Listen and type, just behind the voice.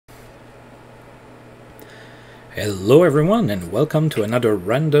Hello everyone and welcome to another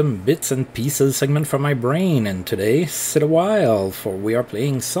random bits and pieces segment from my brain, and today sit a while for we are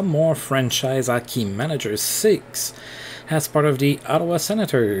playing some more Franchise Hockey Manager 6 as part of the Ottawa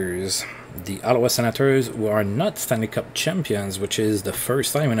Senators. The Ottawa Senators, who are not Stanley Cup champions, which is the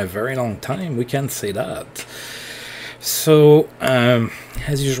first time in a very long time, we can say that. So,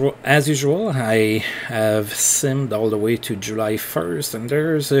 as usual, I have simmed all the way to July 1st, and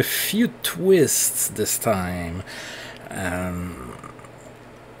there's a few twists this time.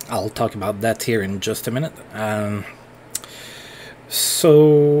 I'll talk about that here in just a minute.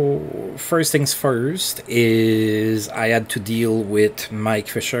 So, first things first is I had to deal with Mike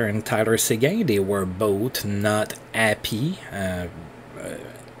Fisher and Tyler Seguin. They were both not happy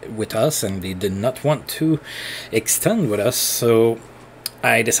with us, and they did not want to extend with us, so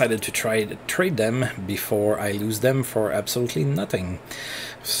I decided to try to trade them before I lose them for absolutely nothing.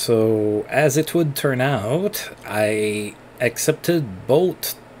 So as it would turn out, I accepted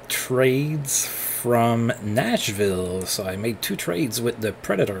both trades from Nashville, so I made two trades with the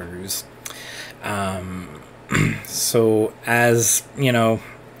Predators. So as you know,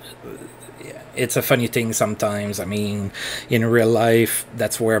 it's a funny thing sometimes. I mean, in real life,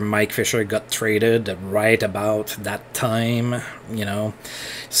 that's where Mike Fisher got traded, right about that time, you know.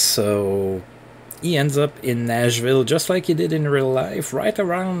 So he ends up in Nashville just like he did in real life, right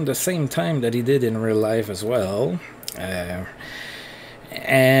around the same time that he did in real life as well. And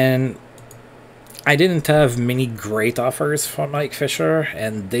I didn't have many great offers for Mike Fisher,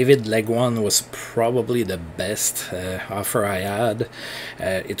 and David Legwan was probably the best offer I had.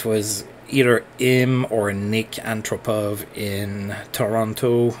 It was either him or Nick Antropov in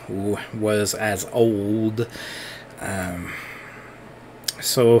Toronto, who was as old.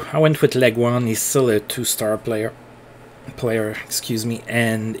 So I went with Legwan. He's still a two-star player,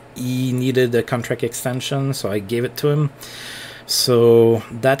 and he needed a contract extension, so I gave it to him. So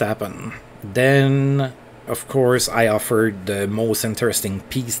that happened. Then, of course, I offered the most interesting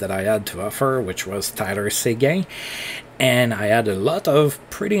piece that I had to offer, which was Tyler Seguin, and I had a lot of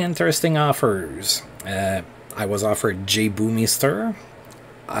pretty interesting offers. I was offered Jay Boomister.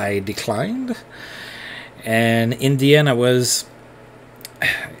 I declined, and in the end,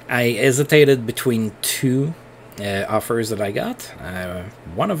 I hesitated between two offers that I got.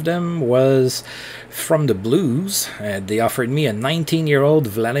 One of them was from the Blues. They offered me a 19-year-old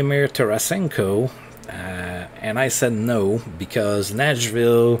Vladimir Tarasenko, and I said no because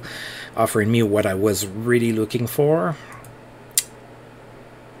Nashville offered me what I was really looking for,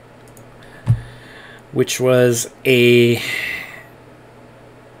 which was a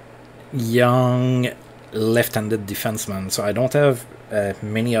young left-handed defenseman. So I don't have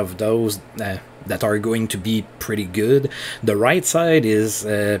many of those that are going to be pretty good. The right side is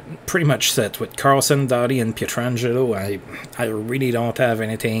pretty much set with Carlson, Doughty, and Pietrangelo. I really don't have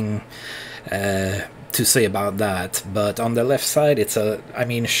anything to say about that. But on the left side, I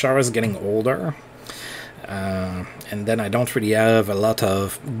mean, Chara's getting older. And then I don't really have a lot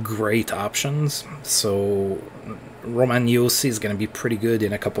of great options. So Roman Josi is going to be pretty good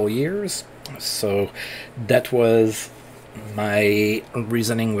in a couple years. So that was my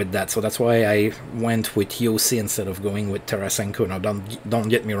reasoning with that. So that's why I went with Josi instead of going with Tarasenko. Now don't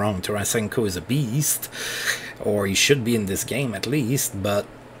get me wrong, Tarasenko is a beast, or he should be in this game at least, but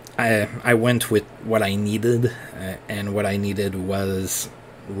I went with what I needed, and what I needed was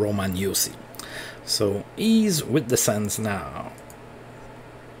Roman Josi. So he's with the Sens now.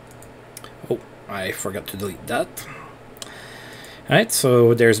 Oh, I forgot to delete that. Alright,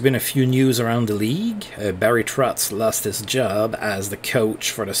 so there's been a few news around the league. Barry Trotz lost his job as the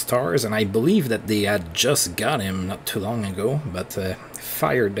coach for the Stars, and I believe that they had just got him not too long ago, but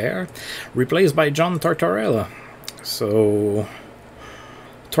fired there. Replaced by John Tortorella. So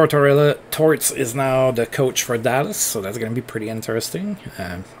Torts is now the coach for Dallas, so that's going to be pretty interesting.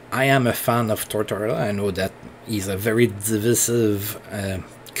 I am a fan of Tortorella. I know that he's a very divisive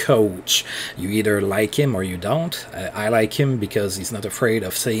coach. You either like him or you don't. I like him because he's not afraid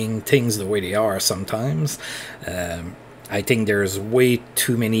of saying things the way they are sometimes. I think there's way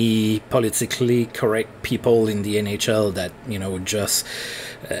too many politically correct people in the NHL that, you know, just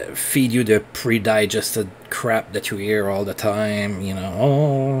feed you the pre-digested crap that you hear all the time. You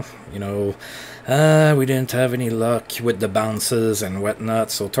know, we didn't have any luck with the bounces and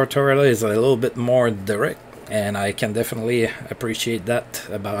whatnot. So Tortorella is a little bit more direct, and I can definitely appreciate that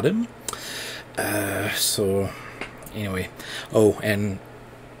about him. So anyway, oh, and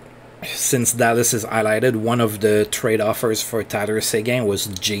since Dallas is highlighted, one of the trade offers for Tyler Seguin was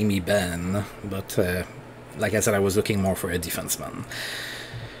Jamie Benn, but like I said, I was looking more for a defenseman.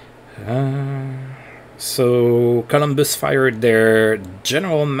 So Columbus fired their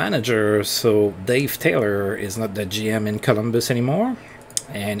general manager, so Dave Taylor is not the GM in Columbus anymore,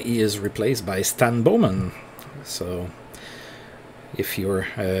 and he is replaced by Stan Bowman. So if you're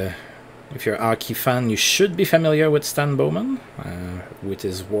a hockey fan, you should be familiar with Stan Bowman, with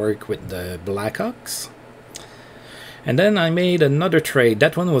his work with the Blackhawks. And then I made another trade.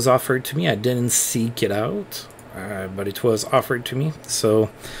 That one was offered to me. I didn't seek it out, but it was offered to me.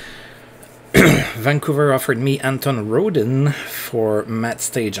 So Vancouver offered me Anton Rodin for Matt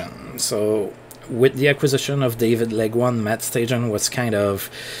Stajan. So with the acquisition of David Legwand, Matt Stajan was kind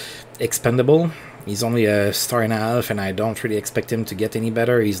of expendable. He's only a star and a half, and I don't really expect him to get any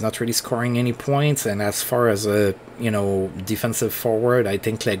better. He's not really scoring any points, and as far as a defensive forward, I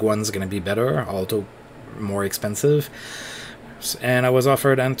think Legwand's going to be better, although more expensive. And I was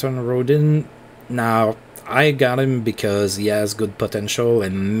offered Anton Rodin. Now I got him because he has good potential,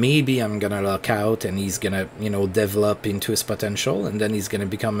 and maybe I'm gonna luck out and he's gonna develop into his potential, and then he's gonna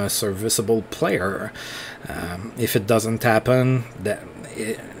become a serviceable player. If it doesn't happen,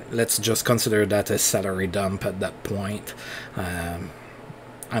 let's just consider that a salary dump at that point.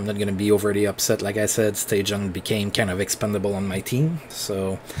 I'm not gonna be overly upset. Like I said, Stajan became kind of expendable on my team,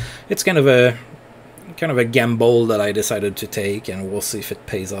 so it's kind of a gamble that I decided to take, and we'll see if it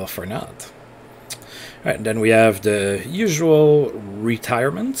pays off or not. Alright, then we have the usual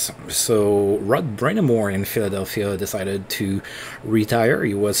retirements. So Rod Brind'Amour in Philadelphia decided to retire.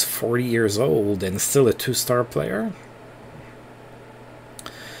 He was 40 years old and still a 2-star player.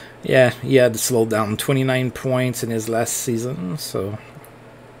 Yeah, he had slowed down 29 points in his last season, so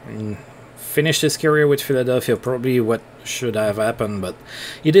finished his career with Philadelphia, probably what should have happened, but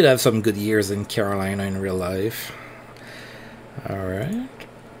he did have some good years in Carolina in real life. Alright.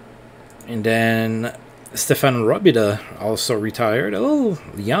 And then Stefan Robida also retired. A little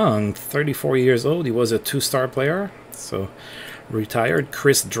young, 34 years old. He was a 2-star player, so retired.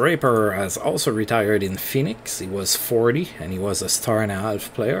 Chris Draper has also retired in Phoenix. He was 40, and he was a star and a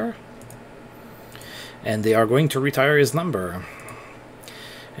half player. And they are going to retire his number.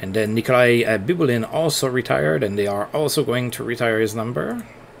 And then Nikolai Bibulin also retired, and they are also going to retire his number.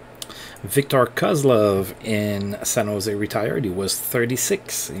 Viktor Kozlov in San Jose retired. He was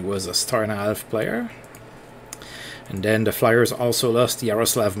 36. He was a star and a half player. And then the Flyers also lost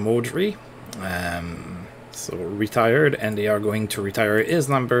Yaroslav Modry, so retired, and they are going to retire his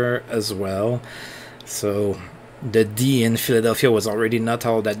number as well. So the D in Philadelphia was already not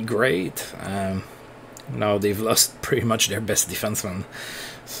all that great. Now they've lost pretty much their best defenseman.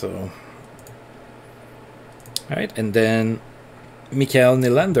 So, alright, and then Mikael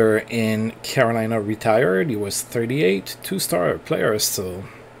Nylander in Carolina retired. He was 38, 2-star player still.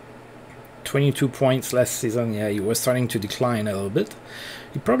 22 points last season. Yeah, he was starting to decline a little bit.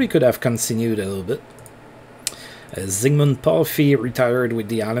 He probably could have continued a little bit. Zygmunt Palffy retired with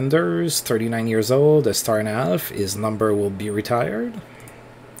the Islanders, 39 years old, a star and a half. His number will be retired.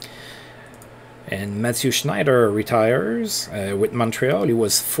 And Matthew Schneider retires with Montreal. He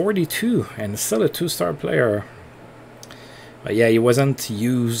was 42 and still a 2-star player. But yeah, he wasn't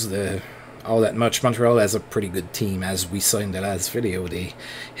used all that much. Montreal has a pretty good team, as we saw in the last video. They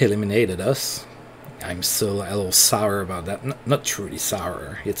eliminated us. I'm still a little sour about that. Not truly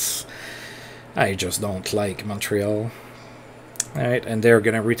sour. I just don't like Montreal. Alright, and they're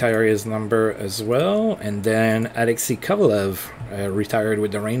gonna retire his number as well. And then Alexei Kovalev retired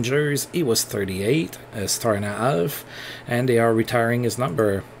with the Rangers. He was 38, a star and a half, and they are retiring his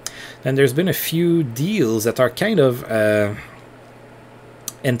number. Then there's been a few deals that are kind of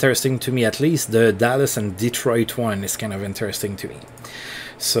interesting to me. At least the Dallas and Detroit one is kind of interesting to me.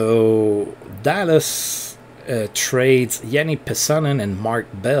 So Dallas trades Yanni Pesonen and Mark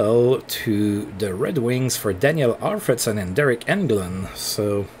Bell to the Red Wings for Daniel Alfredson and Derek Engelland.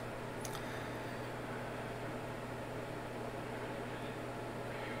 So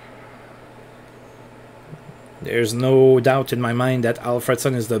there's no doubt in my mind that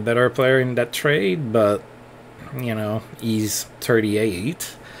Alfredson is the better player in that trade, but he's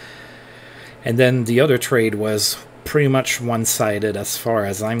 38. And then the other trade was pretty much one-sided as far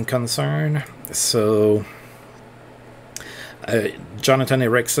as I'm concerned. So Jonathan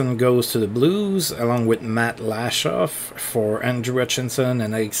Eriksson goes to the Blues along with Matt Lashoff for Andrew Hutchinson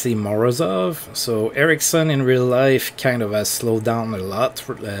and Alexei Morozov. So Eriksson in real life kind of has slowed down a lot,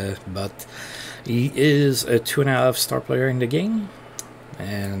 but he is a 2.5-star player in the game.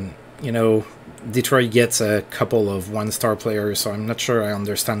 And Detroit gets a couple of 1-star players, so I'm not sure I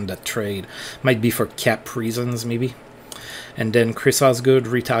understand that trade. Might be for cap reasons, maybe. And then Chris Osgood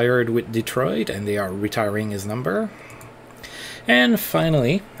retired with Detroit, and they are retiring his number. And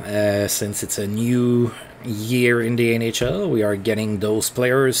finally, since it's a new year in the NHL, we are getting those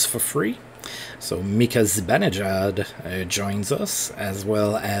players for free. So Mika Zibanejad joins us, as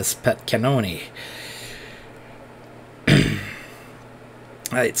well as Pat Cannoni.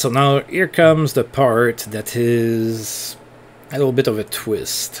 Alright, so now here comes the part that is a little bit of a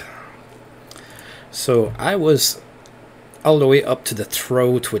twist. So I was all the way up to the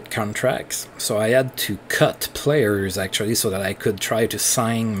throat with contracts, so I had to cut players actually so that I could try to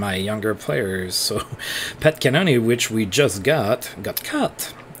sign my younger players. So Pat Cannoni, which we just got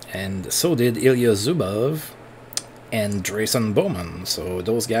cut, and so did Ilya Zubov and Drayson Bowman. So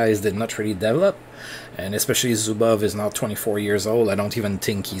those guys did not really develop, and especially Zubov is now 24 years old. I don't even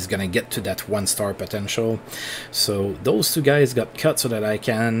think he's gonna get to that one-star potential. So those two guys got cut so that I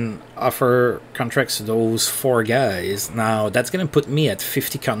can offer contracts to those 4 guys. Now that's gonna put me at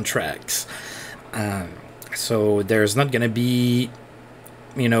 50 contracts. So there's not gonna be,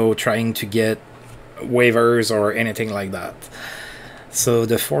 you know, trying to get waivers or anything like that. So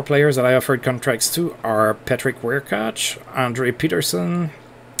the 4 players that I offered contracts to are Patrick Weirkoch, Andre Peterson,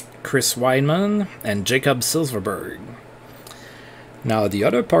 Chris Weidman, and Jacob Silverberg. Now the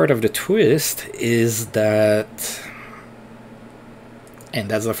other part of the twist is that, and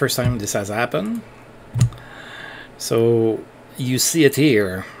that's the first time this has happened, so you see it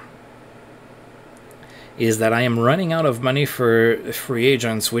here, is that I am running out of money for free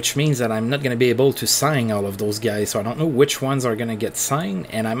agents, which means that I'm not going to be able to sign all of those guys. So I don't know which ones are going to get signed,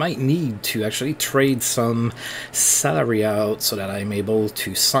 and I might need to actually trade some salary out so that I'm able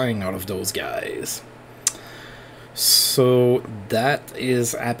to sign all of those guys. So that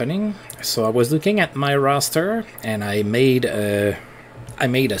is happening. So I was looking at my roster, and I made a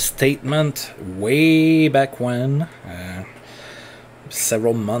statement way back when,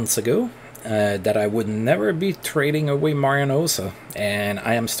 several months ago, that I would never be trading away Marian Hossa, and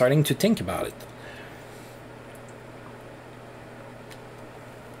I am starting to think about it.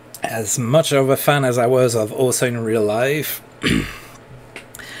 As much of a fan as I was of Hossa in real life,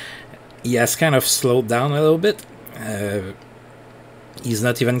 he has kind of slowed down a little bit. He's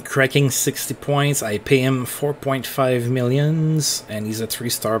not even cracking 60 points. I pay him 4.5 million, and he's a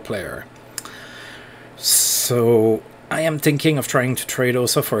 3-star player. So I am thinking of trying to trade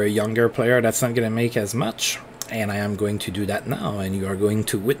also for a younger player that's not going to make as much, and I am going to do that now, and you are going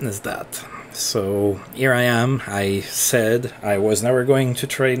to witness that. So here I am. I said I was never going to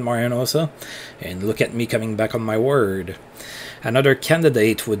trade Marian Hossa, and look at me coming back on my word. Another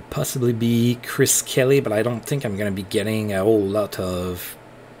candidate would possibly be Chris Kelly, but I don't think I'm going to be getting a whole lot of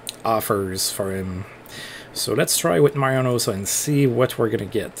offers for him. So let's try with Marian Hossa and see what we're going to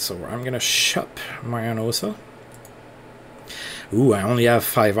get. So I'm going to shop Marian Hossa. Ooh, I only have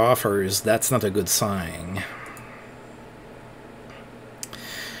 5 offers. That's not a good sign.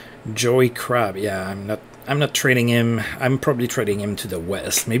 Joey Crab, yeah, I'm not trading him. I'm probably trading him to the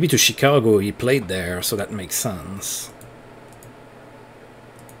West. Maybe to Chicago. He played there, so that makes sense.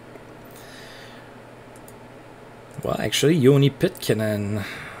 Well, actually, Joni Pitkanen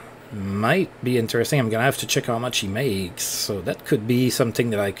might be interesting. I'm gonna have to check how much he makes, so that could be something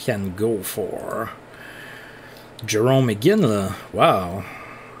that I can go for. Jerome McGinley, wow.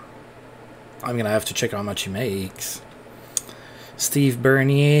 I'm gonna have to check how much he makes. Steve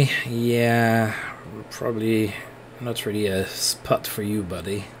Bernier, yeah, probably not really a spot for you,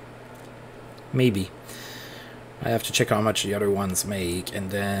 buddy. Maybe. I have to check how much the other ones make.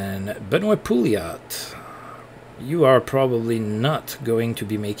 And then Benoit Pouliot. You are probably not going to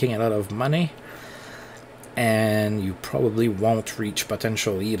be making a lot of money, and you probably won't reach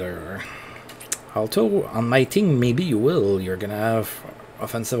potential either. Although on my team, maybe you will. You're gonna have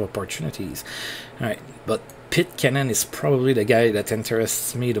offensive opportunities. Alright, but Pitkanen is probably the guy that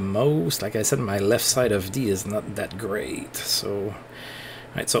interests me the most. Like I said, my left side of D is not that great. So,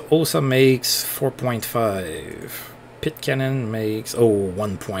 alright, so Hossa makes 4.5. Pitkanen makes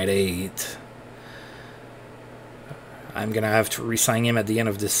 1.8. I'm gonna have to re-sign him at the end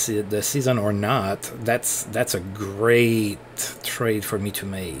of the season or not. That's a great trade for me to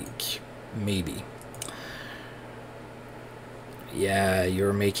make. Maybe. Yeah,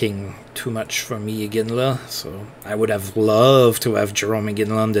 you're making too much for me, Iginla. So I would have loved to have Jerome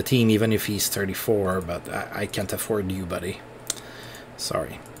Iginla on the team, even if he's 34, but I can't afford you, buddy.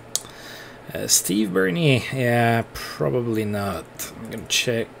 Sorry. Steve Bernier, yeah, probably not. I'm gonna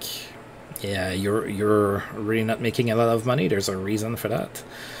check. Yeah, you're really not making a lot of money. There's a reason for that.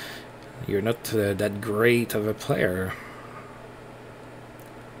 You're not that great of a player.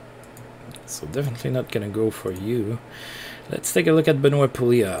 So definitely not gonna go for you. Let's take a look at Benoit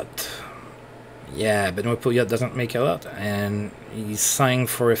Pouliot. Yeah, Benoit Pouliot doesn't make a lot, and he's signed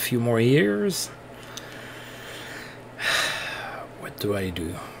for a few more years. What do I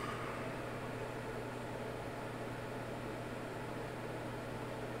do?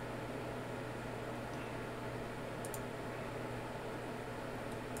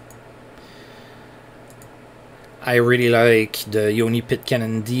 I really like the Yoni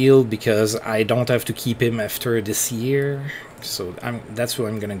Pitkanen deal because I don't have to keep him after this year. So that's who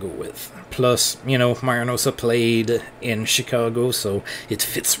I'm going to go with. Plus, you know, Marianosa played in Chicago, so it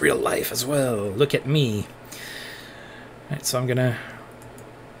fits real life as well. Look at me. Alright, so I'm going to...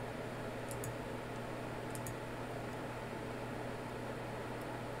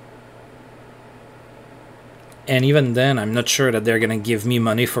 And even then, I'm not sure that they're going to give me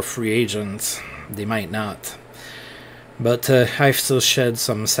money for free agents. They might not. But I've still shed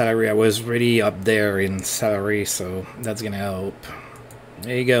some salary. I was really up there in salary, so that's going to help.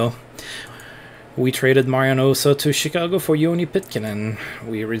 There you go. We traded Marianosa to Chicago for Yoni Pitkanen.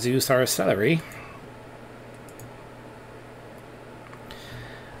 We reduced our salary.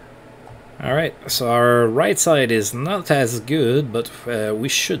 Alright, so our right side is not as good, but we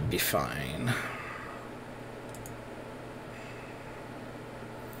should be fine.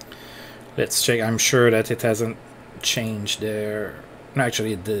 Let's check. I'm sure that it hasn't changed there. No,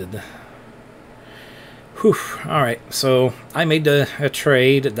 actually it did. Whew. Alright, so I made a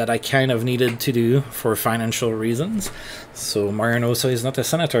trade that I kind of needed to do for financial reasons. So Marianosa is not a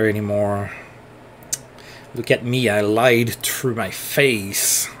senator anymore. Look at me, I lied through my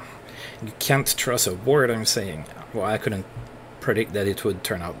face. You can't trust a word I'm saying. Well, I couldn't predict that it would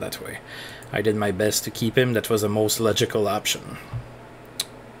turn out that way. I did my best to keep him. That was the most logical option.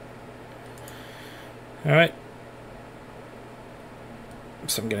 Alright.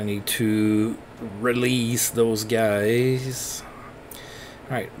 So I'm gonna need to release those guys.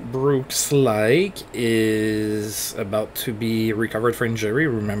 Alright, Brooks Lake is about to be recovered for injury.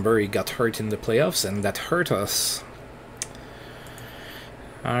 Remember, he got hurt in the playoffs, and that hurt us.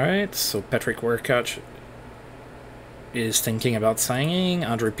 Alright, so Patrick Werkach is thinking about signing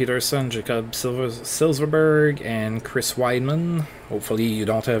Andre Peterson, Jacob Silverberg, and Chris Weidman. Hopefully you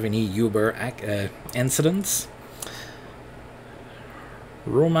don't have any Uber incidents.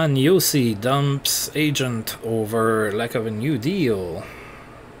 Roman Yossi dumps agent over lack of a new deal.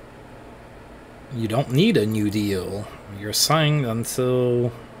 You don't need a new deal. You're signed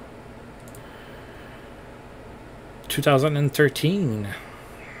until 2013.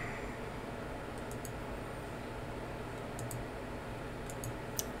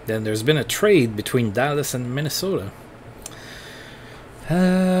 Then there's been a trade between Dallas and Minnesota.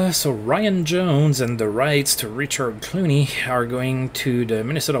 So Ryan Jones and the rights to Richard Clooney are going to the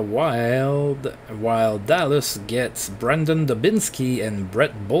Minnesota Wild, while Dallas gets Brandon Dubinsky and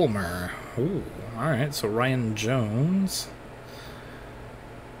Brett Bulmer. Ooh, alright, so Ryan Jones.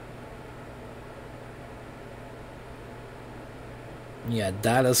 Yeah,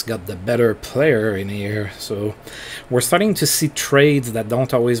 Dallas got the better player in here, so we're starting to see trades that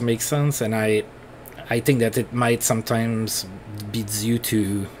don't always make sense, and I think that it might sometimes be due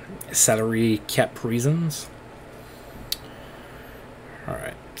to salary cap reasons.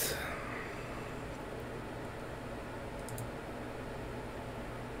 Alright.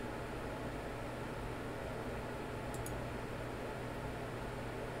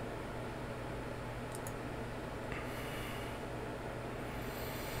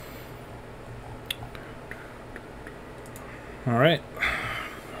 Alright.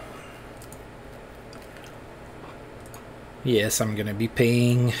 Yes, I'm gonna be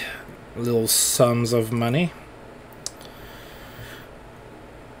paying little sums of money.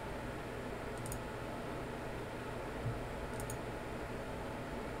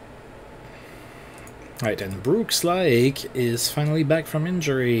 Alright, and Brooks Lake is finally back from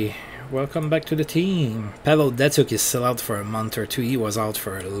injury. Welcome back to the team. Pavel Datsyuk is still out for a month or two. He was out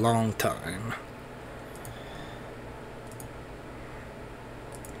for a long time.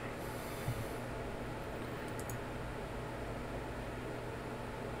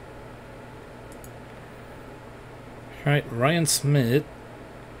 Alright, Ryan Smith.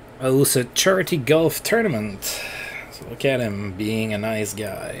 Oh, it's a charity golf tournament. So look at him being a nice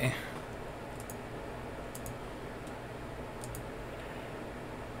guy.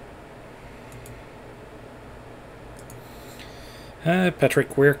 Patrick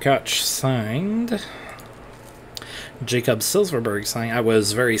Werkach signed. Jacob Silverberg signed. I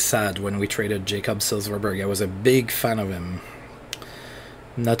was very sad when we traded Jacob Silverberg. I was a big fan of him.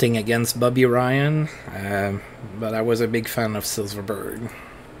 Nothing against Bobby Ryan, but I was a big fan of Silverberg.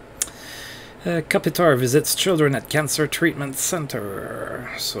 Kopitar visits children at cancer treatment center.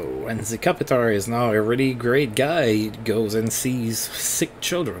 So, and the Kopitar is now a really great guy. He goes and sees sick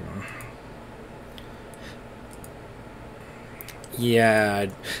children. Yeah,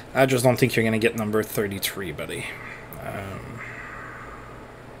 I just don't think you're going to get number 33, buddy.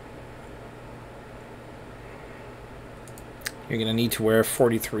 You're going to need to wear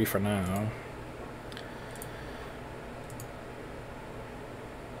 43 for now.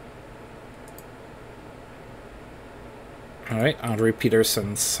 Alright, Andre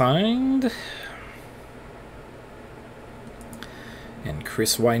Peterson signed. And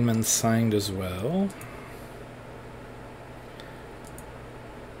Chris Weinman signed as well.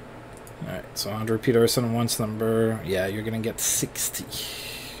 Alright, so Andre Peterson wants number... Yeah, you're going to get 60.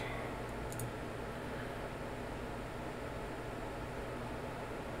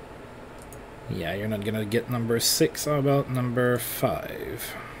 Yeah, you're not going to get number 6. How about number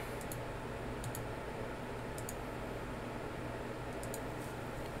 5?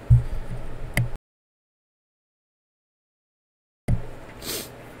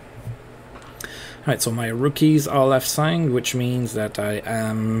 Alright, so my rookies all have signed, which means that I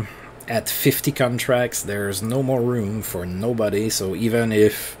am at 50 contracts. There's no more room for nobody, so even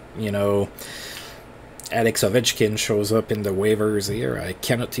if, you know, Alex Ovechkin shows up in the waivers here, I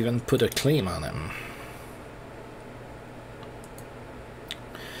cannot even put a claim on him.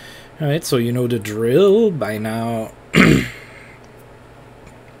 Alright, so you know the drill by now.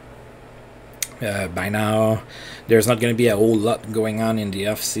 By now, there's not going to be a whole lot going on in the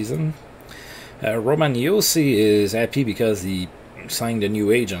off-season. Roman Yossi is happy because he signed a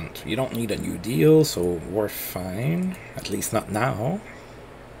new agent. You don't need a new deal, so we're fine. At least not now.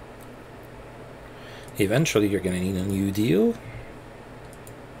 Eventually, you're going to need a new deal.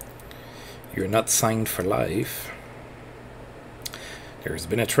 You're not signed for life. There's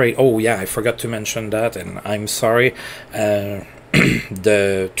been a trade. Oh, yeah, I forgot to mention that, and I'm sorry.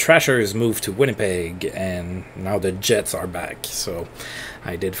 The Trashers moved to Winnipeg, and now the Jets are back. So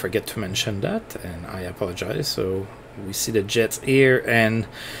I did forget to mention that, and I apologize. So we see the Jets here, and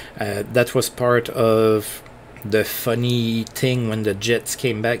that was part of the funny thing when the Jets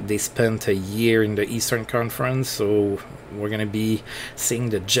came back. They spent a year in the Eastern Conference, so we're going to be seeing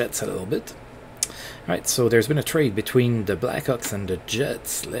the Jets a little bit. Alright, so there's been a trade between the Blackhawks and the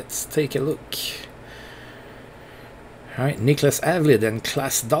Jets. Let's take a look. Alright, Niklas Avlid and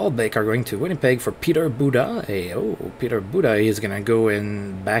Klas Dahlbeck are going to Winnipeg for Peter Budaj. Oh, Peter Budaj is going to go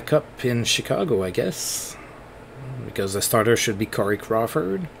and back up in Chicago, I guess. Because the starter should be Corey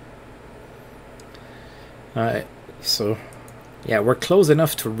Crawford. Alright, so, yeah, we're close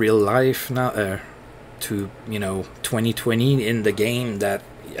enough to real life now, to, you know, 2020 in the game that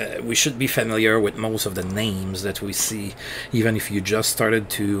we should be familiar with most of the names that we see, even if you just started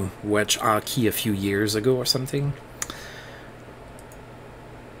to watch hockey a few years ago or something.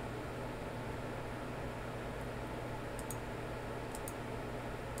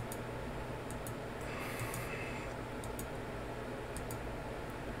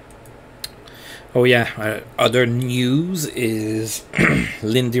 Oh yeah, other news is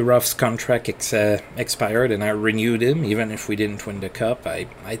Lindy Ruff's contract expired, and I renewed him even if we didn't win the cup. I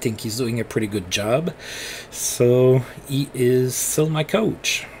think he's doing a pretty good job, so he is still my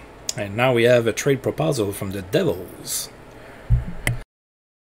coach. And now we have a trade proposal from the Devils.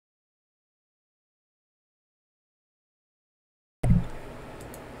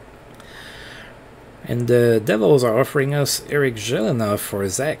 And the Devils are offering us Eric Jelena for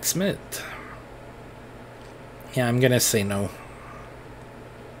Zach Smith. Yeah, I'm gonna say no.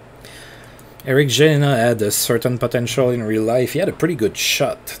 Eric Jelena had a certain potential in real life. He had a pretty good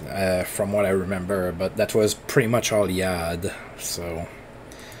shot, from what I remember, but that was pretty much all he had. So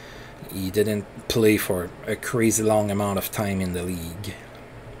he didn't play for a crazy long amount of time in the league.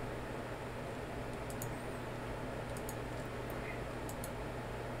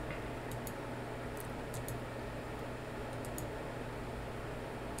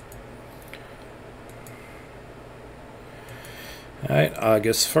 Alright,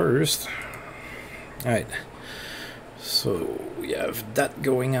 August 1st. Alright, so we have that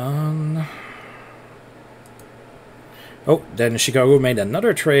going on. Oh, then Chicago made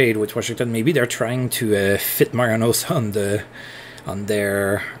another trade with Washington. Maybe they're trying to fit Marianos on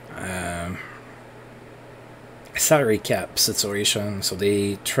their salary cap situation. So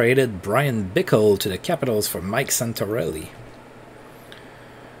they traded Brian Bickle to the Capitals for Mike Santorelli.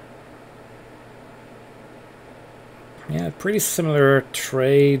 Yeah, pretty similar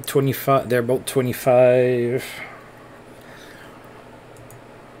trade. 25. They're both 25.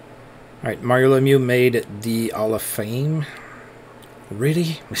 All right, Mario Lemieux made the Hall of Fame.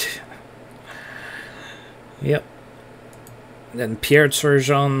 Really? Yep. Then Pierre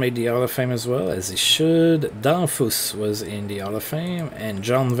Turgeon made the Hall of Fame as well, as he should. Danfus was in the Hall of Fame, and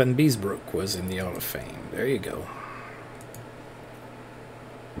John Van Beesbrook was in the Hall of Fame. There you go.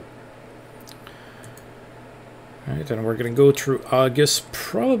 Alright, and we're going to go through August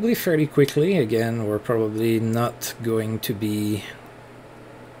probably fairly quickly. Again, we're probably not going to be...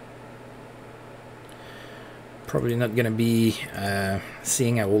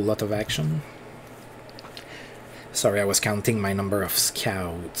 seeing a whole lot of action. Sorry, I was counting my number of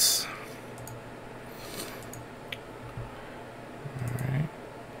scouts. Alright.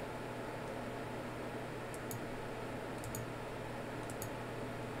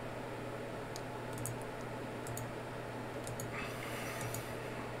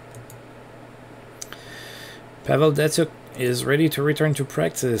 Pavel Datsyuk is ready to return to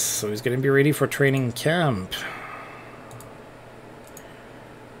practice, so he's going to be ready for training camp.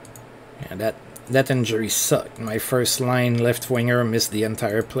 Yeah, that injury sucked. My first line left winger missed the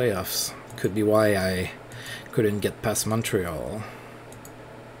entire playoffs. Could be why I couldn't get past Montreal.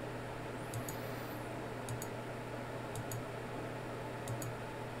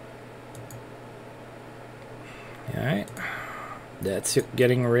 Alright. That's it,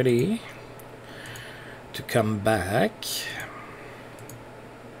 getting ready to come back.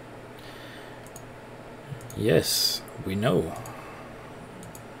 Yes, we know.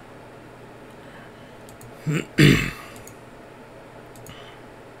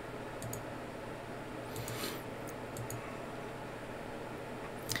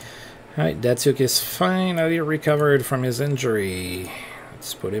 Alright, Datsyuk is finally recovered from his injury.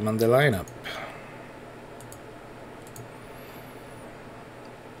 Let's put him on the lineup.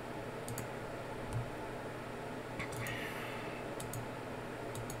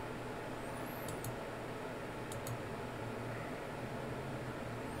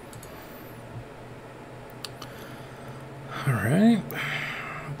 Alright,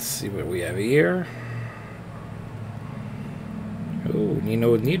 let's see what we have here. Oh,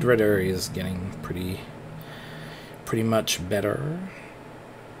 Nino Niederreiter is getting pretty much better.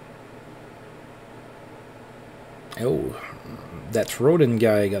 Oh, that Roden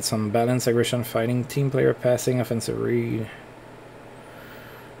guy got some balance, aggression, fighting, team player, passing, offensive read.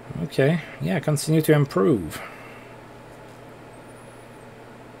 Okay, yeah, continue to improve.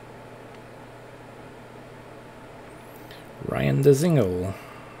 Ryan DeZingle.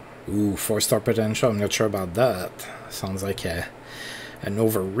 Ooh, 4-star potential. I'm not sure about that. Sounds like an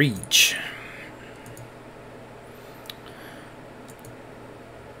overreach.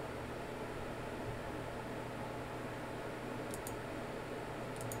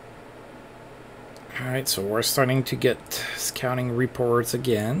 Alright, so we're starting to get scouting reports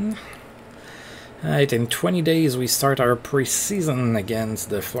again. Alright, in 20 days we start our preseason against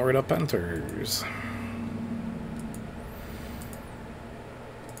the Florida Panthers.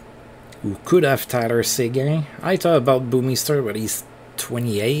 Who could have Tyler Seguin. I thought about Boomister, but he's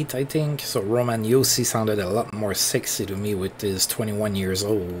 28, I think. So Roman Josi sounded a lot more sexy to me with his 21 years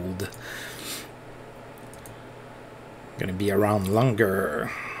old. Gonna be around longer.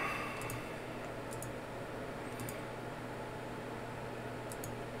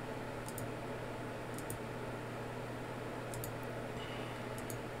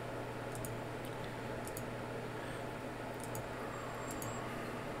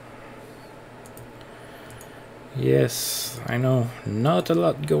 Yes, I know, not a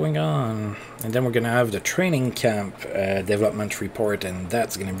lot going on. And then we're gonna have the training camp development report, and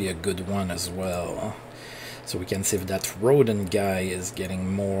that's gonna be a good one as well. So we can see if that Roden guy is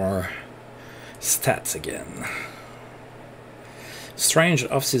getting more stats again. Strange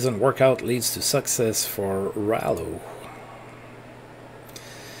off-season workout leads to success for Rallo.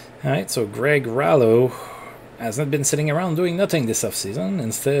 Alright, so Greg Rallo hasn't been sitting around doing nothing this off-season.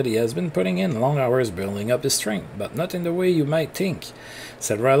 Instead, he has been putting in long hours building up his strength, but not in the way you might think.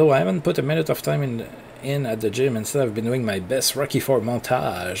 Said Rallo, I haven't put a minute of time in at the gym. Instead, I've been doing my best Rocky IV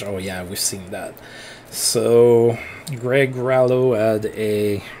montage. Oh yeah, we've seen that. So, Greg Rallo had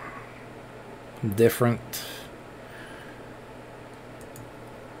a different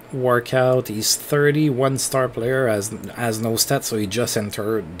workout. He's 30, 1-star player, has no stats, so he just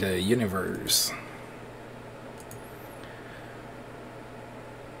entered the universe.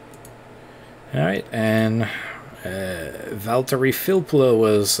 Alright, and Valtteri Filppula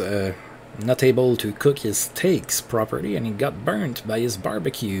was not able to cook his steaks properly, and he got burnt by his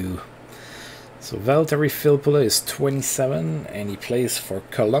barbecue. So Valtteri Filppula is 27, and he plays for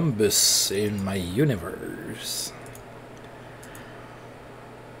Columbus in my universe.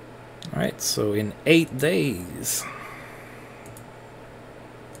 Alright, so in 8 days...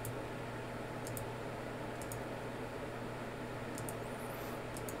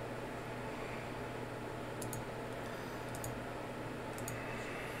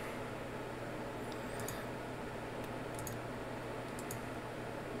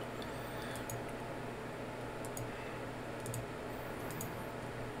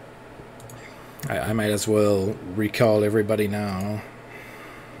 I might as well recall everybody now.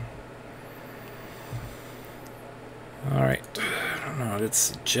 Alright. No,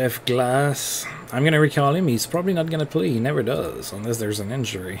 it's Jeff Glass. I'm going to recall him. He's probably not going to play. He never does, unless there's an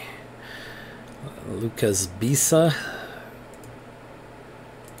injury. Lucas Bisa.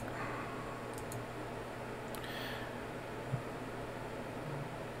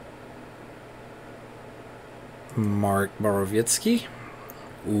 Mark Borowiecki.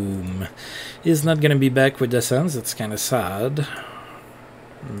 He's not going to be back with the Suns. It's kind of sad.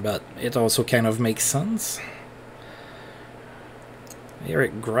 But it also kind of makes sense.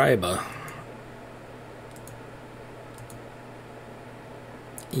 Eric Greiba.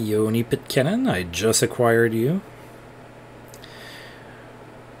 Yoni Pitkanen, I just acquired you.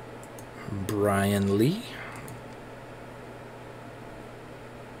 Brian Lee.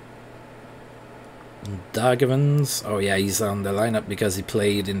 Doug Evans. Oh yeah, he's on the lineup because he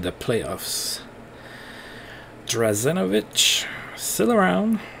played in the playoffs. Drazenovich. Still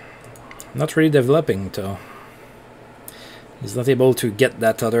around. Not really developing though. He's not able to get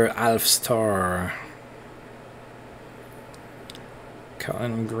that other Alf star.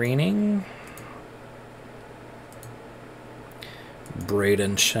 Colin Greening.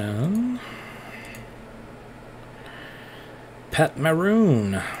 Braden Shan. Pat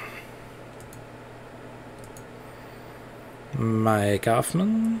Maroon. Mike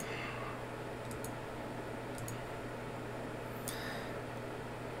Hoffman.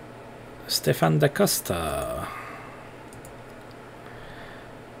 Stefan Da Costa.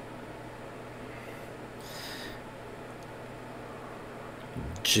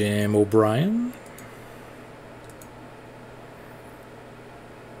 Jim O'Brien.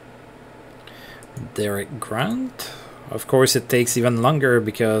 Derek Grant. Of course, it takes even longer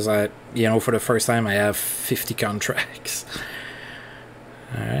because for the first time I have 50 contracts.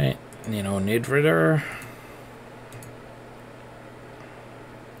 Alright, Nidrider.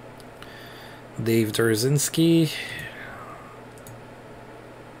 Dave Derzinski.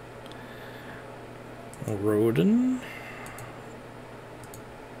 Roden.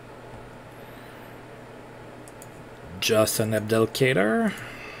 Justin Abdelkader.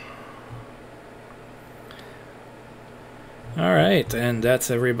 Alright, and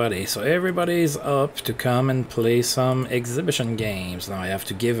that's everybody. So everybody's up to come and play some exhibition games. Now I have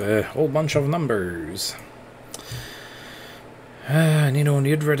to give a whole bunch of numbers.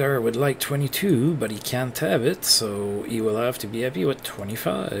 Nidrider would like 22, but he can't have it, so he will have to be happy with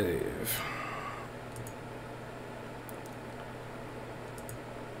 25.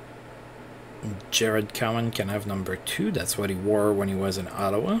 Jared Cowan can have number 2. That's what he wore when he was in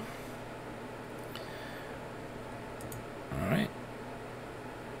Ottawa. Alright.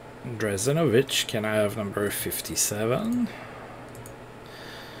 Drazenovich can have number 57.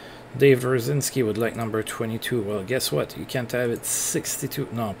 Dave Rosinski would like number 22. Well, guess what? You can't have it 62.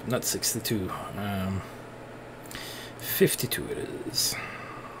 No, not 62. 52 it is.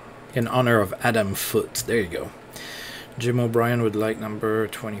 In honor of Adam Foote. There you go. Jim O'Brien would like number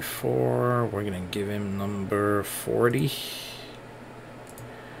 24. We're going to give him number 40.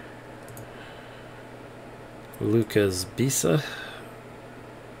 Lucas Bisa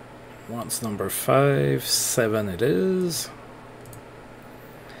wants number 5. 7 it is.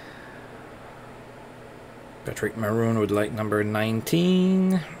 Patrick Maroon would like number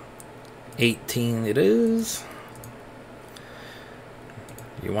 19. 18 it is.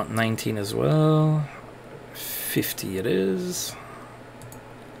 You want 19 as well. 50 it is.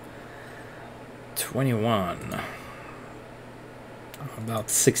 21. About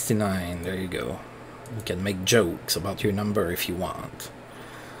 69. There you go. You can make jokes about your number if you want.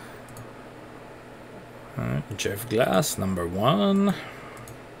 Jeff Glass, number 1.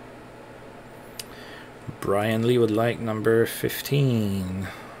 Brian Lee would like number 15.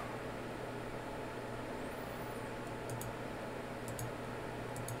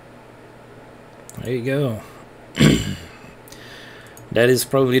 There you go. That is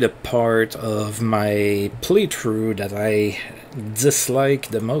probably the part of my playthrough that I dislike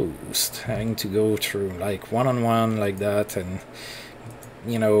the most, having to go through like one-on-one like that and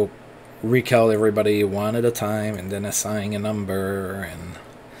recall everybody one at a time and then assign a number, and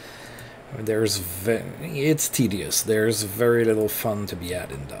it's tedious. There's very little fun to be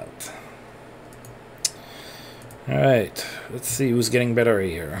had in that. Alright, let's see who's getting better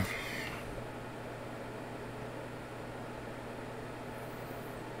here.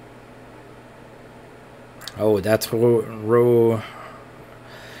 Oh, that row,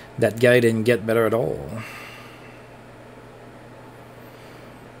 that guy didn't get better at all.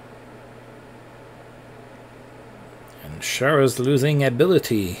 And Shara's losing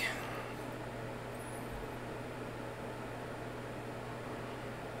ability.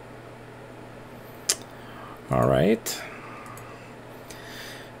 All right.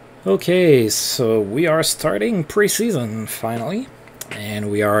 Okay, so we are starting preseason finally, and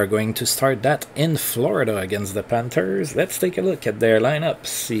we are going to start that in Florida against the Panthers. Let's take a look at their lineup,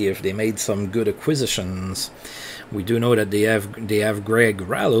 see if they made some good acquisitions. We do know that they have Greg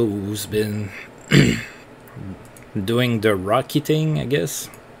Rallo, who's been doing the Rocky thing, I guess.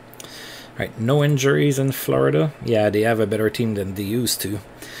 Right, no injuries in Florida. Yeah, they have a better team than they used to.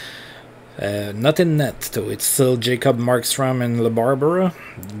 Not in net, though. It's still Jacob Markstrom and LaBarbera.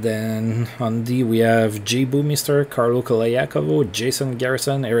 Then on D, we have J. Boomister, Carlo Kolayakovo, Jason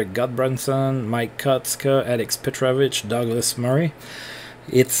Garrison, Eric Gottbranson, Mike Kotska, Alex Petrovich, Douglas Murray.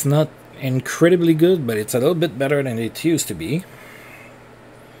 It's not incredibly good, but it's a little bit better than it used to be.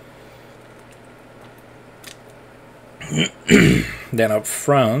 Then up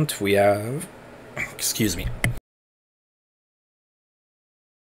front, we have... Excuse me.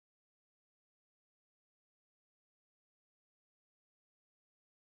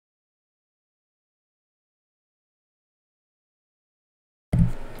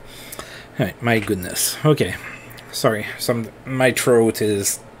 Alright, my goodness. Okay. Sorry, my throat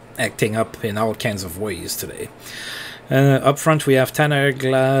is acting up in all kinds of ways today. Up front, we have Tanner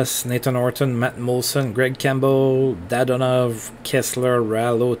Glass, Nathan Horton, Matt Molson, Greg Campbell, Dadonov, Kessler,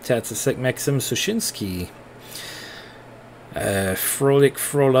 Rallo, Tatasek, Maxim Sushinsky, Frolik,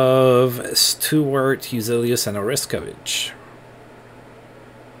 Frolov, Stewart, Uzelius, and Oreskovich.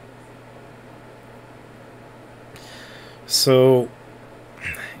 So,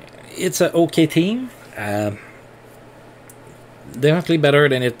 it's an okay team. Definitely better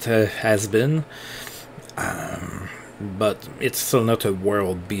than it has been. But it's still not a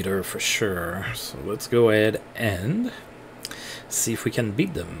world beater for sure. So let's go ahead and see if we can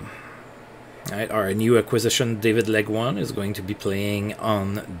beat them. Alright, our new acquisition, David Legwan, is going to be playing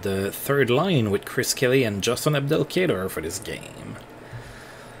on the third line with Chris Kelly and Justin Abdelkader for this game.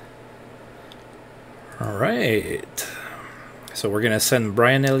 Alright. So we're going to send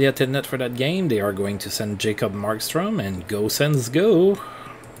Brian Elliott in net for that game. They are going to send Jacob Markstrom, and go Sens go.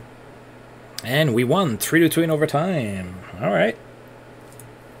 And we won 3-2 in overtime. Alright.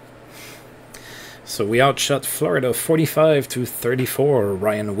 So we outshot Florida 45-34.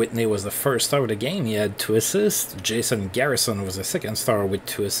 Ryan Whitney was the first star of the game. He had 2 assists. Jason Garrison was the second star with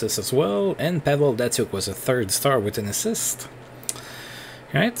 2 assists as well. And Pavel Datsyuk was the third star with an assist.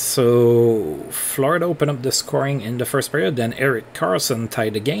 Alright, so Florida opened up the scoring in the first period, then Eric Carlson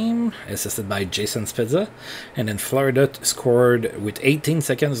tied the game, assisted by Jason Spezza, and then Florida scored with 18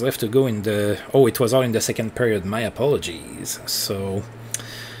 seconds left to go in the... Oh, it was all in the second period, my apologies. So,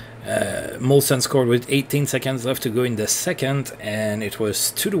 Molson scored with 18 seconds left to go in the second, and it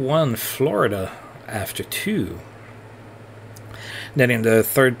was 2-1 Florida after 2. Then in the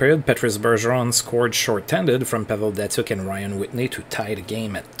third period, Petrus Bergeron scored short-handed from Pavel Datsyuk and Ryan Whitney to tie the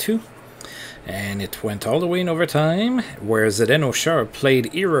game at 2. And it went all the way in overtime, where Zdeno Chara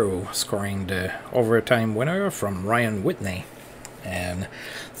played hero, scoring the overtime winner from Ryan Whitney. And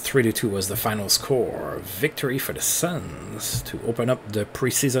 3-2 was the final score. Victory for the Suns to open up the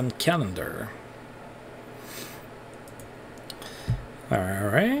preseason calendar.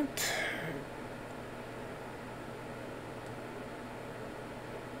 Alright.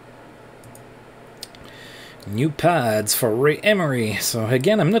 New pads for Ray Emery. So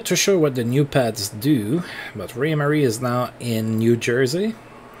again, I'm not too sure what the new pads do, but Ray Emery is now in New Jersey,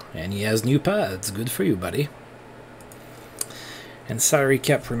 and he has new pads. Good for you, buddy. And salary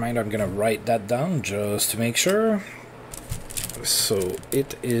cap reminder, I'm going to write that down just to make sure. So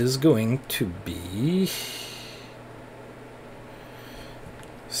it is going to be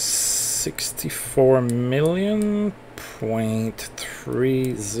 64,300,000.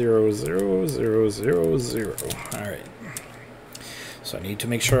 Alright. So I need to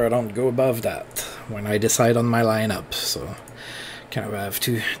make sure I don't go above that when I decide on my lineup. So kind of have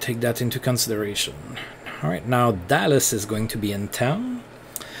to take that into consideration. Alright, now Dallas is going to be in town.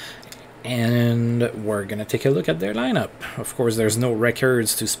 And we're going to take a look at their lineup. Of course, there's no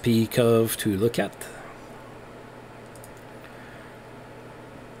records to speak of to look at.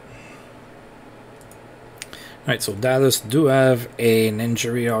 Alright, so Dallas do have an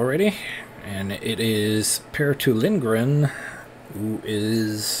injury already, and it is Pertu Lindgren, who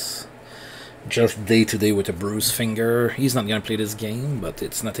is just day-to-day with a bruised finger. He's not going to play this game, but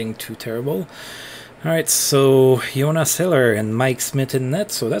it's nothing too terrible. Alright, so Jonas Hiller and Mike Smith in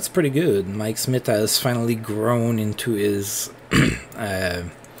net, so that's pretty good. Mike Smith has finally grown into his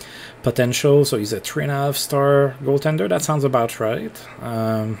potential, so he's a 3.5-star goaltender. That sounds about right.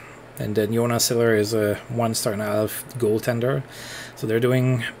 And then Jonas Hiller is a 1.5-star goaltender. So they're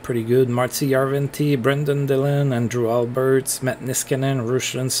doing pretty good. Marty Yarventi, Brendan Dillon, Andrew Alberts, Matt Niskanen,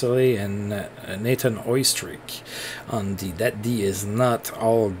 Ruslan Sully, and Nathan Oistrik on D. That D is not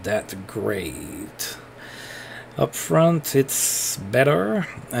all that great. Up front, it's better.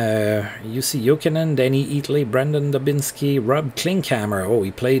 Jussi Jokinen, Danny Eatley, Brandon Dubinsky, Rob Klinkhammer. Oh,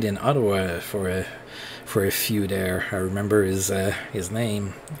 he played in Ottawa for a few there. I remember his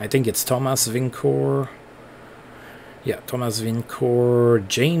name. I think it's Thomas Vincor. Yeah, Thomas Vincor,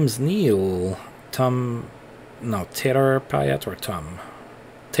 James Neal, Taylor Pyatt or Tom?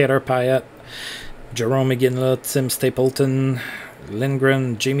 Taylor Pyatt, Jerome McGinley, Tim Stapleton,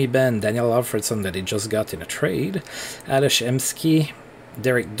 Lindgren, Jamie Benn, Daniel Alfredson that he just got in a trade, Alish Emsky,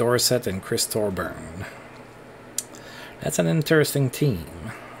 Derek Dorsett, and Chris Thorburn. That's an interesting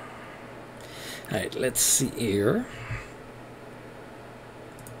team. Alright, let's see here.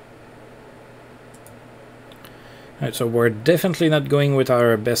 Alright, so we're definitely not going with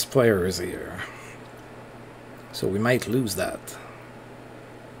our best players here. So we might lose that.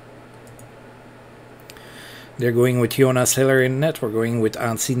 They're going with Jonas Hiller in net. We're going with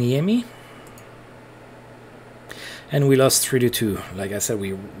Antti Niemi. And we lost 3-2. Like I said,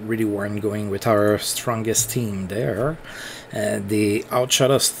 we really weren't going with our strongest team there. They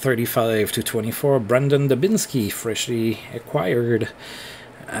outshot us 35-24. Brandon Dubinsky, freshly acquired,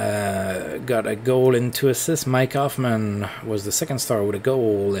 got a goal and 2 assists. Mike Hoffman was the 2nd star with a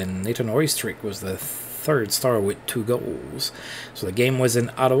goal, and Nathan Oistrik was the 3rd star with 2 goals. So the game was in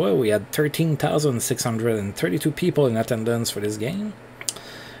Ottawa. We had 13,632 people in attendance for this game.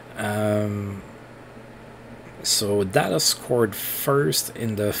 So Dallas scored first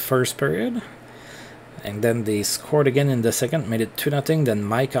in the first period, and then they scored again in the second, made it 2-0. Then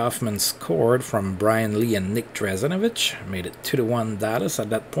Mike Hoffman scored from Brian Lee and Nick Drazanovich, made it 2-1 Dallas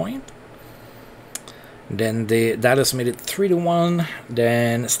at that point. Then Dallas made it 3-1.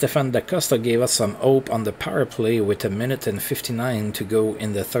 Then Stefan Da Costa gave us some hope on the power play with 1:59 to go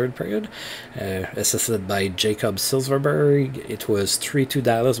in the third period, assisted by Jacob Silverberg. It was 3-2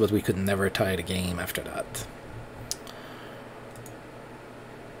 Dallas, but we could never tie the game after that.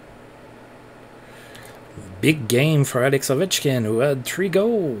 Big game for Alex Ovechkin, who had 3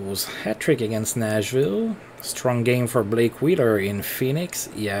 goals. Hat-trick against Nashville. Strong game for Blake Wheeler in Phoenix.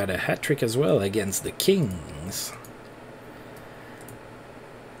 He had a hat-trick as well against the Kings.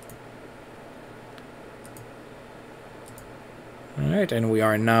 Alright, and we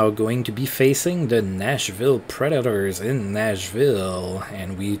are now going to be facing the Nashville Predators in Nashville.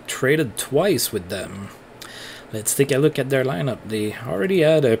 And we traded twice with them. Let's take a look at their lineup. They already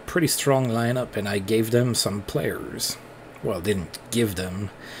had a pretty strong lineup, and I gave them some players. Well, didn't give them,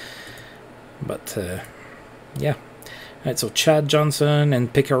 but yeah. Alright, so Chad Johnson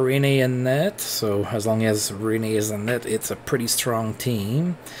and Pekka Rinne in net. So as long as Rinne is in net, it's a pretty strong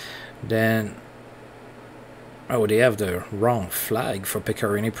team. Then, oh, they have the wrong flag for Pekka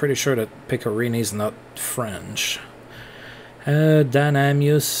Rinne. Pretty sure that Pekka Rinne is not French. Dan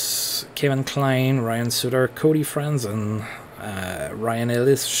Amius, Kevin Klein, Ryan Suter, Cody Franzen, Ryan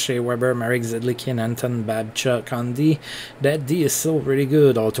Ellis, Shea Weber, Marek Zedlicki, Anton Babchuk on D. That D is still really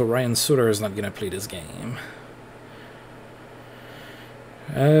good, although Ryan Suter is not going to play this game.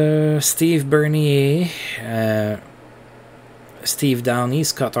 Steve Bernier, Steve Downey,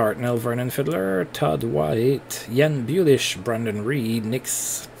 Scott Hartnell, Vernon Fiddler, Todd White, Jan Bulish, Brandon Reed, Nick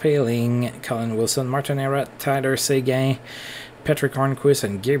Spaling, Colin Wilson, Martin Erat, Tyler Seguin, Patrick Hornquist,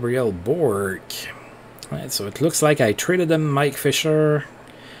 and Gabriel Bork. Alright, so it looks like I traded them Mike Fisher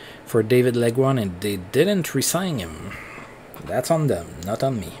for David Legwan, and they didn't re-sign him. That's on them, not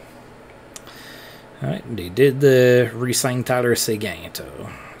on me. Alright, they did re-sign Tyler Seguin, though,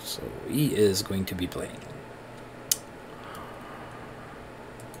 so he is going to be playing.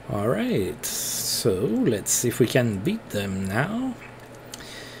 Alright, so let's see if we can beat them now.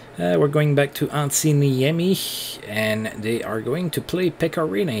 We're going back to Antti Niemi, and they are going to play Pekka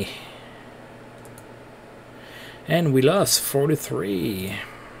Rinne. And we lost 4-3.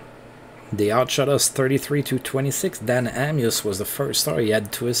 They outshot us 33-26. Dan Amius was the 1st star. He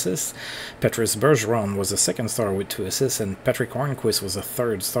had 2 assists. Petrus Bergeron was the 2nd star with 2 assists, and Patrick Hornquist was the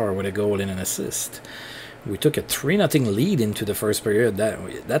 3rd star with a goal and an assist. We took a 3-0 lead into the first period.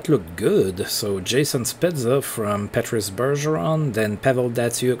 That looked good. So Jason Spezza from Petrus Bergeron, then Pavel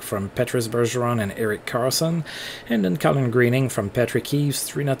Datsyuk from Petrus Bergeron and Eric Carlson, and then Colin Greening from Patrick Eves.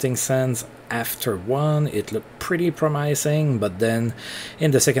 3-0 Sens after 1. It looked pretty promising, but then in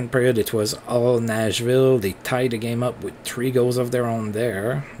the second period it was all Nashville. They tied the game up with 3 goals of their own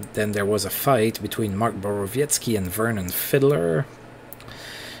there. Then there was a fight between Mark Borowiecki and Vernon Fiddler.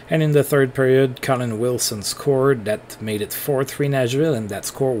 And in the third period, Colin Wilson scored. That made it 4-3 Nashville, and that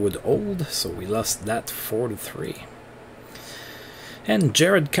score would hold, so we lost that 4-3. And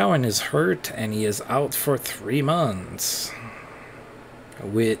Jared Cowan is hurt, and he is out for 3 months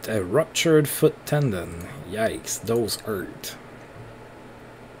with a ruptured foot tendon. Yikes, those hurt.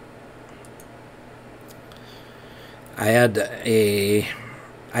 I had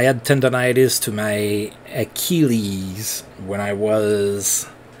tendonitis to my Achilles when I was,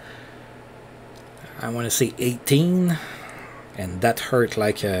 I want to say 18, and that hurt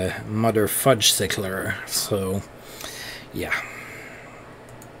like a mother fudge sickler, so yeah.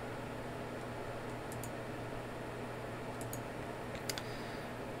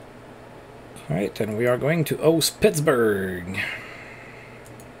 Alright, and we are going to host Pittsburgh.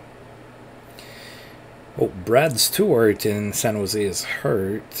 Oh, Brad Stewart in San Jose is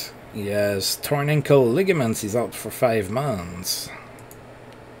hurt. He has torn ankle ligaments. He's out for 5 months.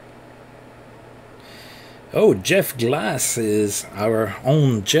 Oh, Jeff Glass is our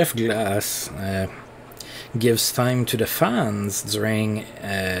own Jeff Glass. Gives time to the fans during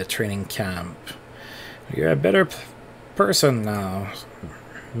training camp. You're a better person now.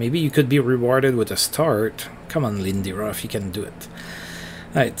 Maybe you could be rewarded with a start. Come on, Lindy Ruff, you can do it.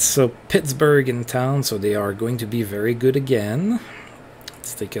 Alright, so Pittsburgh in town, so they are going to be very good again.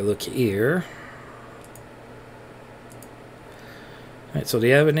 Let's take a look here. Alright, so they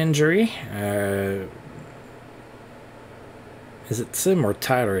have an injury. Is it Sim or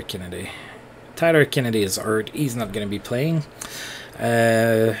Tyler Kennedy? Tyler Kennedy is hurt. He's not going to be playing.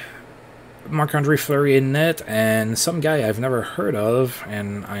 Marc-Andre Fleury in net, and some guy I've never heard of,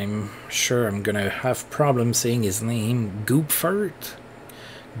 and I'm sure I'm going to have problems saying his name. Goopfert?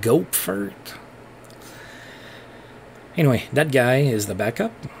 Anyway, that guy is the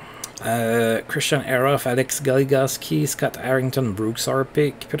backup. Christian Eroff, Alex Goligoski, Scott Harrington, Brooks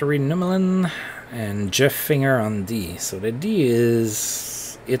Arpick, Petteri Nummelen, and Jeff Finger on D. So the D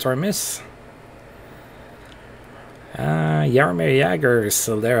is hit or miss. Jaromir Jagr is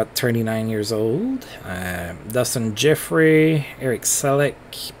still there at 39 years old. Dustin Jeffrey, Eric Selleck,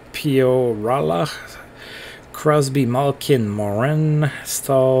 Pio Rala, Crosby, Malkin, Morin,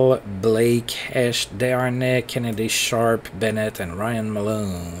 Stahl, Blake, Esch, Desharnais, Kennedy, Sharp, Bennett, and Ryan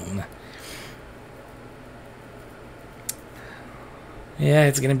Malone. Yeah,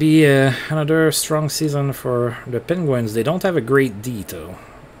 it's going to be another strong season for the Penguins. They don't have a great D, though.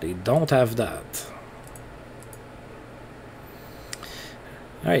 They don't have that.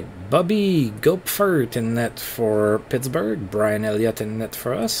 Alright, Bobby Gopfert in net for Pittsburgh. Brian Elliott in net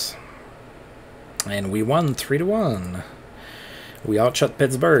for us. And we won 3-1. We outshot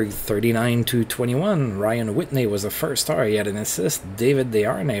Pittsburgh 39-21. Ryan Whitney was the first star. He had an assist. David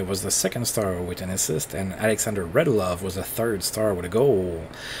Desharnais was the second star with an assist. And Alexander Redulov was the third star with a goal.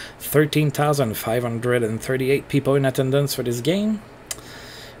 13,538 people in attendance for this game.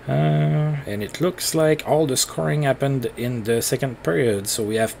 And it looks like all the scoring happened in the second period. So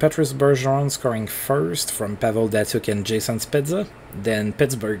we have Petrus Bergeron scoring first from Pavel Datsyuk and Jason Spezza. Then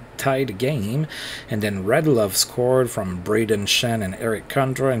Pittsburgh tied the game. And then Radulov scored from Braden Shen and Eric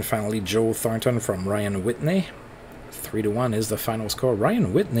Condra. And finally Joe Thornton from Ryan Whitney. 3-1 is the final score.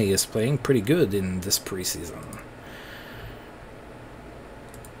 Ryan Whitney is playing pretty good in this preseason.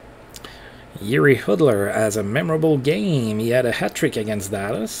 Yuri Hudler has a memorable game. He had a hat-trick against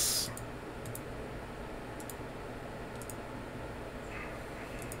Dallas.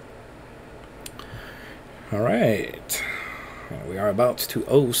 Alright. We are about to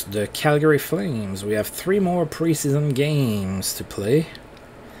host the Calgary Flames. We have 3 more preseason games to play.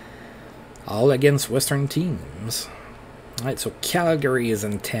 All against Western teams. Alright, so Calgary is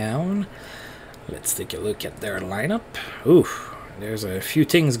in town. Let's take a look at their lineup. Ooh. There's a few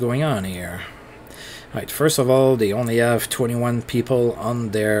things going on here. Alright, first of all, they only have 21 people on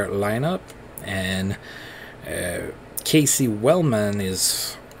their lineup, and Casey Wellman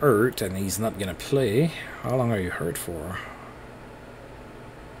is hurt, and he's not going to play. How long are you hurt for?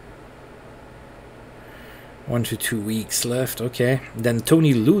 1 to 2 weeks left, okay. Then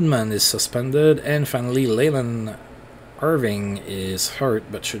Tony Lundman is suspended, and finally Leyland Irving is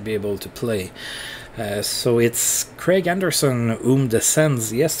hurt, but should be able to play. So it's Craig Anderson, whom the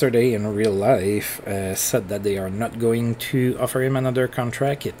Sens yesterday in real life said that they are not going to offer him another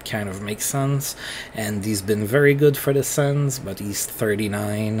contract. It kind of makes sense, and he's been very good for the Sens, but he's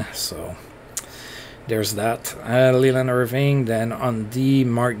 39, so there's that. Leland Irving, then on D,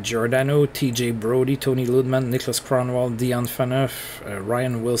 Mark Giordano, TJ Brody, Tony Ludman, Nicholas Cronwall, Dion Phaneuf,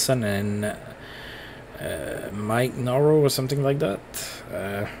 Ryan Wilson, and Mike Norro or something like that.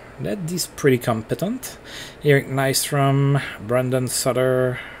 That is pretty competent. Eric Nystrom, Brandon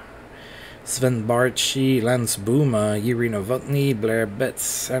Sutter, Sven Barchi, Lance Bouma, Yuri Novotny, Blair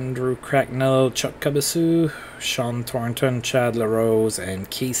Betts, Andrew Cracknell, Chuck Kubisu, Sean Thornton, Chad LaRose, and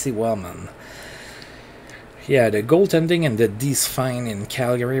Casey Wellman. Yeah, the goaltending and the D's fine in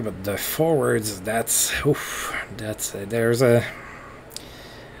Calgary, but the forwards, there's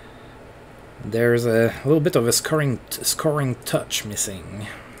a little bit of a scoring touch missing.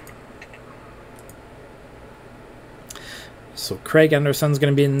 So Craig Anderson's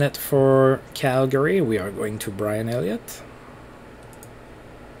going to be in net for Calgary. We are going to Brian Elliott.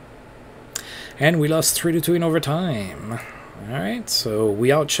 And we lost 3-2 in overtime. Alright, so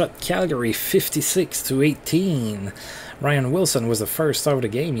we outshot Calgary 56-18. Ryan Wilson was the first star of the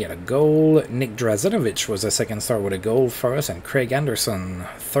game. He had a goal. Nick Drazenovich was the second star with a goal for us. And Craig Anderson,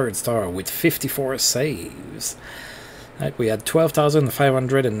 third star with 54 saves. Right, we had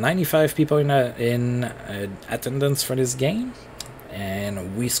 12,595 people in attendance for this game.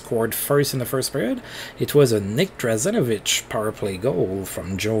 And we scored first in the first period. It was a Nick Drazenovich power play goal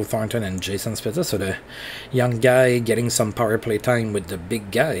from Joe Thornton and Jason Spezza. So the young guy getting some power play time with the big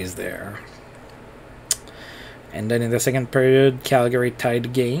guys there. And then in the second period, Calgary tied the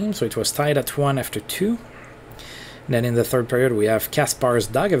game. So it was tied at 1 after 2. Then in the third period, we have Kaspars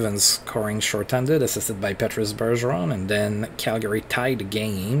Dagovin scoring shorthanded, assisted by Petrus Bergeron, and then Calgary tied the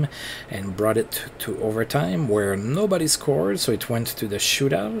game and brought it to overtime, where nobody scored, so it went to the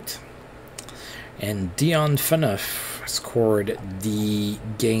shootout. And Dion Phaneuf scored the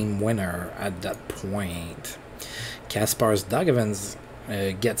game winner at that point. Kaspars Dagovin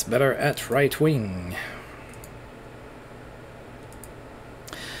gets better at right wing.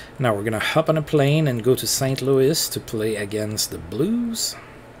 Now we're going to hop on a plane and go to St. Louis to play against the Blues.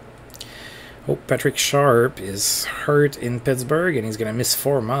 Oh, Patrick Sharp is hurt in Pittsburgh and he's going to miss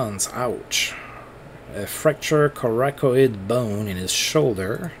 4 months. Ouch. A fractured coracoid bone in his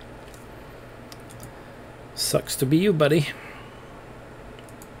shoulder. Sucks to be you, buddy.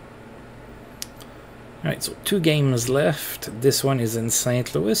 Alright, so 2 games left. This one is in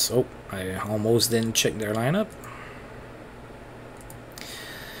St. Louis. Oh, I almost didn't check their lineup.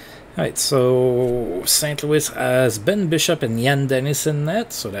 Alright, so St. Louis has Ben Bishop and Jan Dennis in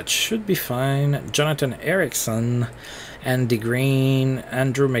net, so that should be fine. Jonathan Eriksson, Andy Green,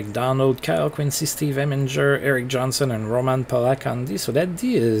 Andrew McDonald, Kyle Quincy, Steve Eminger, Eric Johnson, and Roman Palakandi. So that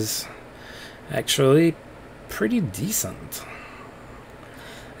D is actually pretty decent.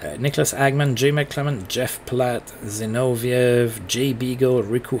 Nicholas Agman, Jay McClement, Jeff Platt, Zinoviev, Jay Beagle,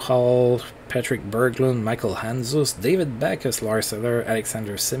 Riku Hall, Patrick Berglund, Michael Hanzus, David Backus, Lars Eller,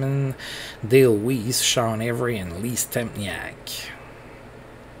 Alexander Simon, Dale Weiss, Sean Avery, and Lee Stempniak.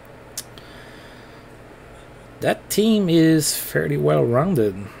 That team is fairly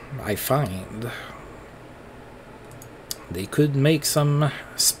well-rounded, I find. They could make some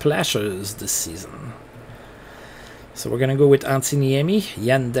splashes this season. So we're going to go with Antiniemi.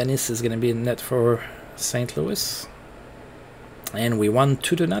 Jan Dennis is going to be in net for St. Louis. And we won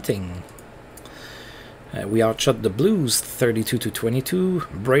 2-0. We outshot the Blues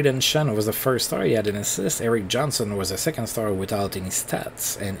 32-22. Braden Shen was the first star. He had an assist. Eric Johnson was the second star without any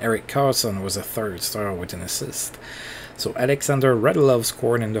stats. And Eric Carlson was the third star with an assist. So Alexander Radulov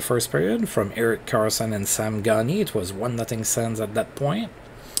scored in the first period from Eric Carlson and Sam Gagné. It was 1-0 Sens at that point.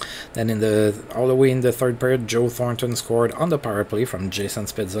 Then all the way in the third period, Joe Thornton scored on the power play from Jason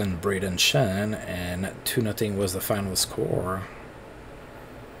Spezza and Braden Shen, and 2-0 was the final score.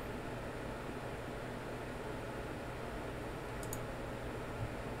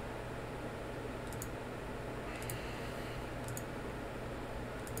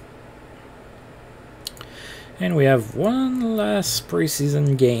 And we have one last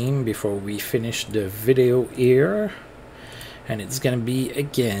preseason game before we finish the video here. And it's going to be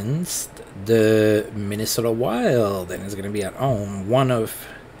against the Minnesota Wild, and it's going to be at home. One of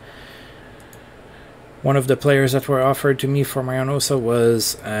the players that were offered to me for Marianosa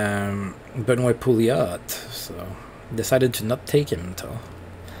was Benoit Pouliot, so decided to not take him until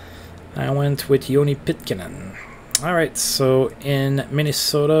I went with Joni Pitkinen. Alright, so in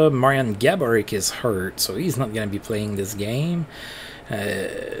Minnesota, Marian Gaborik is hurt, so he's not going to be playing this game.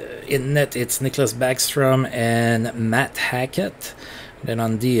 In net, it's Nicholas Backstrom and Matt Hackett. Then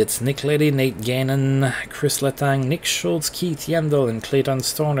on D, it's Nick Leddy, Nate Gannon, Chris Letang, Nick Schultz, Keith Yandel, and Clayton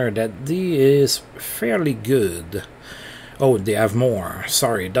Stoner. That D is fairly good. Oh, they have more.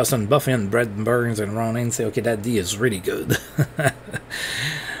 Sorry, Dustin Buffin, Brett Burns, and Ron Ainsey. Okay, that D is really good.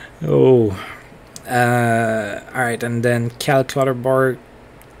 Oh. Alright, and then Cal Clutterbuck,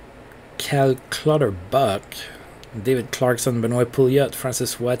 David Clarkson, Benoit Pouliot,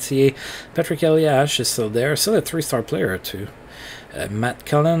 Francis Wattier, Patrick Eliash is still there. Still a 3-star player, too. Matt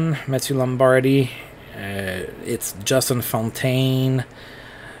Cullen, Matthew Lombardi, it's Justin Fontaine,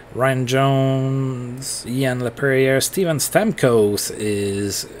 Ryan Jones, Ian Laperriere, Steven Stamkos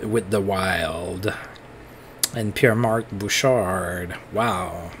is with the Wild, and Pierre-Marc Bouchard.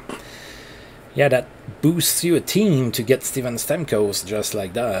 Wow. Yeah, that boosts you a team to get Steven Stamkos just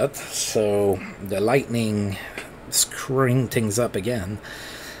like that. So the Lightning screwing things up again.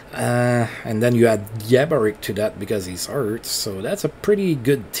 And then you add Yabarik to that because he's hurt. So that's a pretty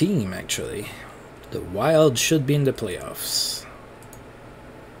good team, actually. The Wild should be in the playoffs.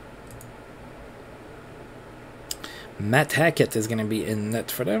 Matt Hackett is going to be in net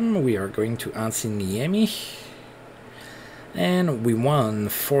for them. We are going to Ansiniemi. And we won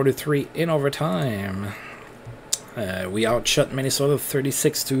 4-3 in overtime. We outshot Minnesota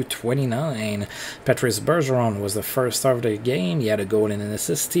 36-29. Patrice Bergeron was the first star of the game. He had a goal and an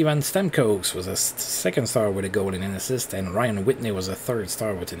assist. Steven Stamkos was a second star with a goal and an assist. And Ryan Whitney was a third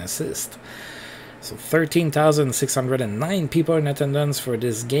star with an assist. So 13,609 people in attendance for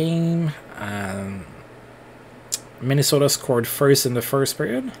this game. Minnesota scored first in the first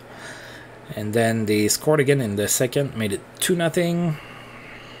period. And then they scored again in the second, made it 2-0.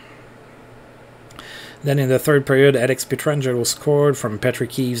 Then in the third period, Alex Pietrangelo scored from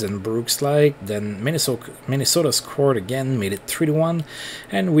Patrick Eaves and Brooks Light. Then Minnesota scored again, made it 3-1.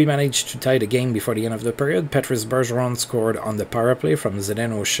 And we managed to tie the game before the end of the period. Patrice Bergeron scored on the power play from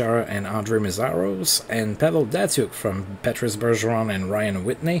Zdeno Chara and Andre Meszaros. And Pavel Datsyuk from Patrice Bergeron and Ryan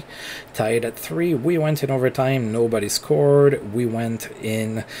Whitney tied at 3. We went in overtime, nobody scored. We went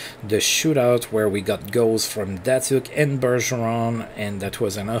in the shootout where we got goals from Datsyuk and Bergeron. And that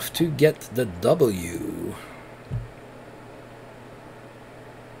was enough to get the W.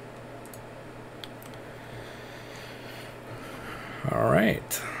 All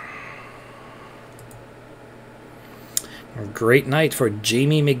right. A great night for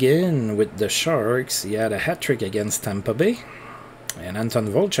Jamie McGinn with the Sharks. He had a hat-trick against Tampa Bay. And Anton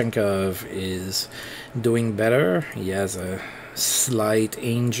Volchenkov is doing better. He has a slight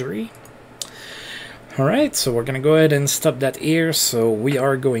injury. Alright, so we're going to go ahead and stop that here. So we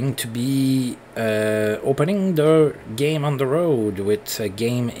are going to be opening the game on the road with a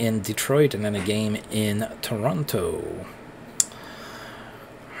game in Detroit and then a game in Toronto.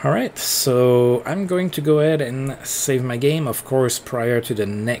 Alright, so I'm going to go ahead and save my game. Of course, prior to the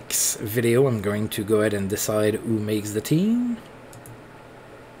next video, I'm going to go ahead and decide who makes the team.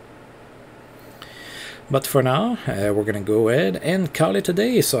 But for now, we're going to go ahead and call it a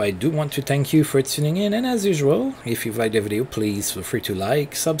day. So I do want to thank you for tuning in. And as usual, if you've liked the video, please feel free to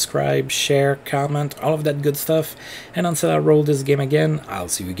like, subscribe, share, comment, all of that good stuff. And until I roll this game again, I'll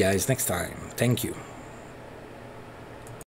see you guys next time. Thank you.